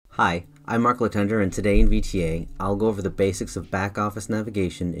Hi, I'm Mark Latender, and today in VTA, I'll go over the basics of back-office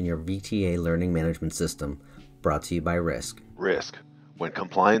navigation in your VTA Learning Management System, brought to you by RISC. RISC, when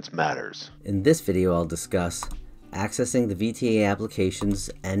compliance matters. In this video, I'll discuss accessing the VTA applications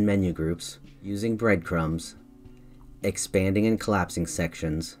and menu groups, using breadcrumbs, expanding and collapsing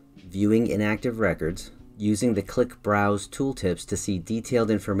sections, viewing inactive records, using the Click Browse Tooltips to see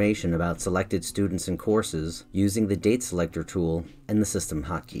detailed information about selected students and courses, using the Date Selector tool, and the system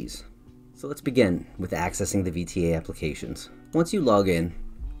hotkeys. So let's begin with accessing the VTA applications. Once you log in,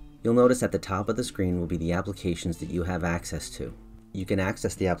 you'll notice at the top of the screen will be the applications that you have access to. You can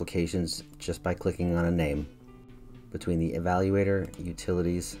access the applications just by clicking on a name between the Evaluator,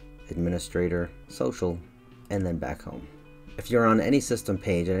 Utilities, Administrator, Social, and then back home. If you're on any system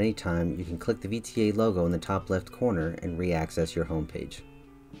page at any time, you can click the VTA logo in the top left corner and re-access your home page.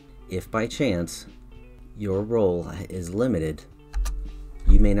 If by chance your role is limited,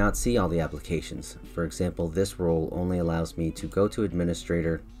 you may not see all the applications. For example, this role only allows me to go to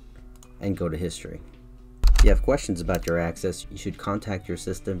Administrator and go to History. If you have questions about your access, you should contact your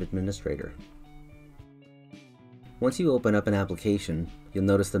system administrator. Once you open up an application, you'll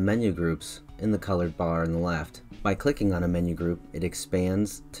notice the menu groups in the colored bar on the left. By clicking on a menu group, it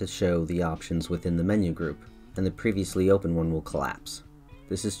expands to show the options within the menu group, and the previously open one will collapse.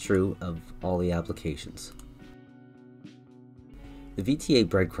 This is true of all the applications. The VTA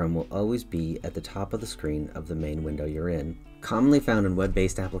breadcrumb will always be at the top of the screen of the main window you're in. Commonly found in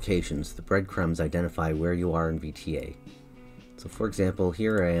web-based applications, the breadcrumbs identify where you are in VTA. So for example,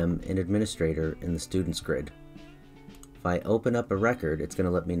 here I am in Administrator in the Students grid. If I open up a record, it's going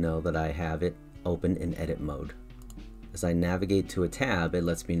to let me know that I have it open in edit mode. As I navigate to a tab, it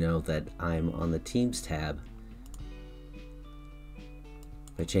lets me know that I'm on the Teams tab.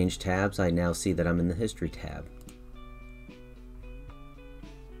 If I change tabs, I now see that I'm in the History tab.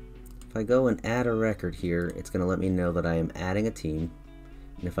 If I go and add a record here, it's going to let me know that I am adding a team.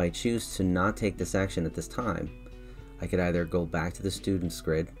 And if I choose to not take this action at this time, I could either go back to the Students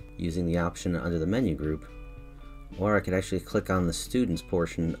grid using the option under the menu group, or I could actually click on the Students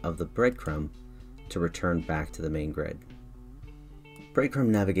portion of the breadcrumb to return back to the main grid. Breadcrumb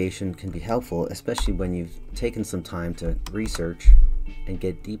navigation can be helpful, especially when you've taken some time to research and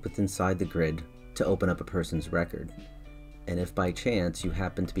get deep within inside the grid to open up a person's record. And if by chance you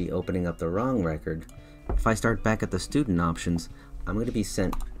happen to be opening up the wrong record, if I start back at the student options, I'm going to be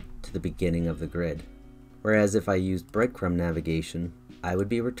sent to the beginning of the grid. Whereas if I used breadcrumb navigation, I would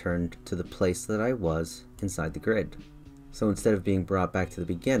be returned to the place that I was inside the grid. So instead of being brought back to the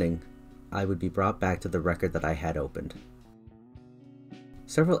beginning, I would be brought back to the record that I had opened.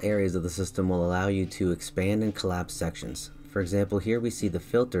 Several areas of the system will allow you to expand and collapse sections. For example, here we see the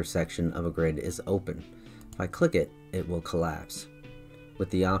filter section of a grid is open. If I click it, it will collapse. With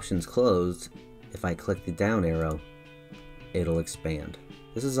the options closed, if I click the down arrow, it'll expand.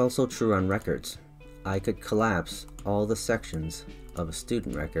 This is also true on records. I could collapse all the sections of a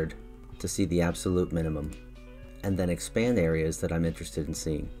student record to see the absolute minimum, and then expand areas that I'm interested in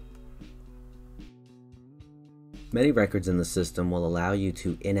seeing. Many records in the system will allow you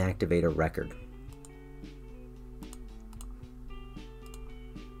to inactivate a record.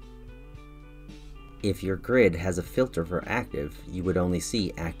 If your grid has a filter for active, you would only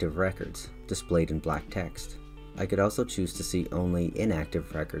see active records displayed in black text. I could also choose to see only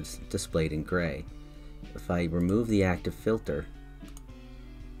inactive records displayed in gray. If I remove the active filter,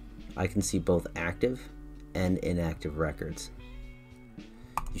 I can see both active and inactive records.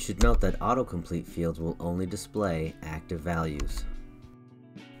 You should note that autocomplete fields will only display active values.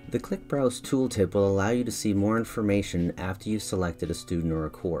 The Click Browse tooltip will allow you to see more information after you've selected a student or a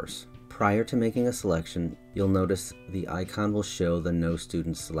course. Prior to making a selection, you'll notice the icon will show the No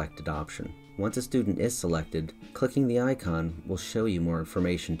Student Selected option. Once a student is selected, clicking the icon will show you more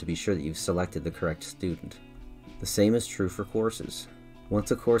information to be sure that you've selected the correct student. The same is true for courses.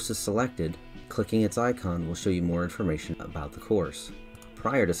 Once a course is selected, clicking its icon will show you more information about the course.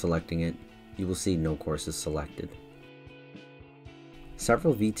 Prior to selecting it, you will see no courses selected.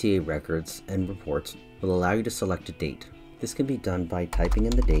 Several VTA records and reports will allow you to select a date. This can be done by typing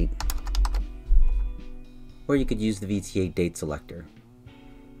in the date, or you could use the VTA Date Selector.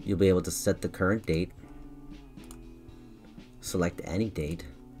 You'll be able to set the current date, select any date,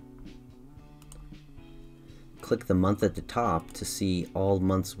 click the month at the top to see all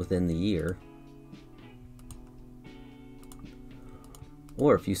months within the year,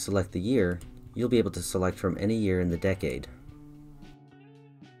 or if you select the year, you'll be able to select from any year in the decade.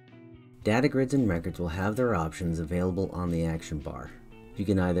 Data grids and records will have their options available on the action bar. You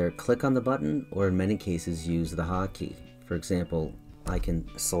can either click on the button or in many cases use the hotkey. For example, I can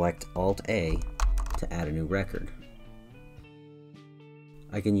select Alt-A to add a new record.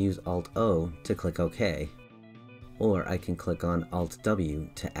 I can use Alt-O to click OK, or I can click on Alt-W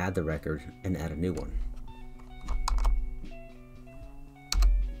to add the record and add a new one.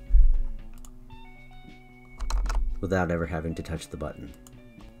 Without ever having to touch the button.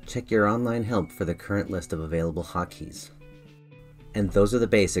 Check your online help for the current list of available hotkeys. And those are the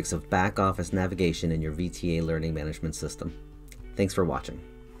basics of back office navigation in your VTA learning management system. Thanks for watching.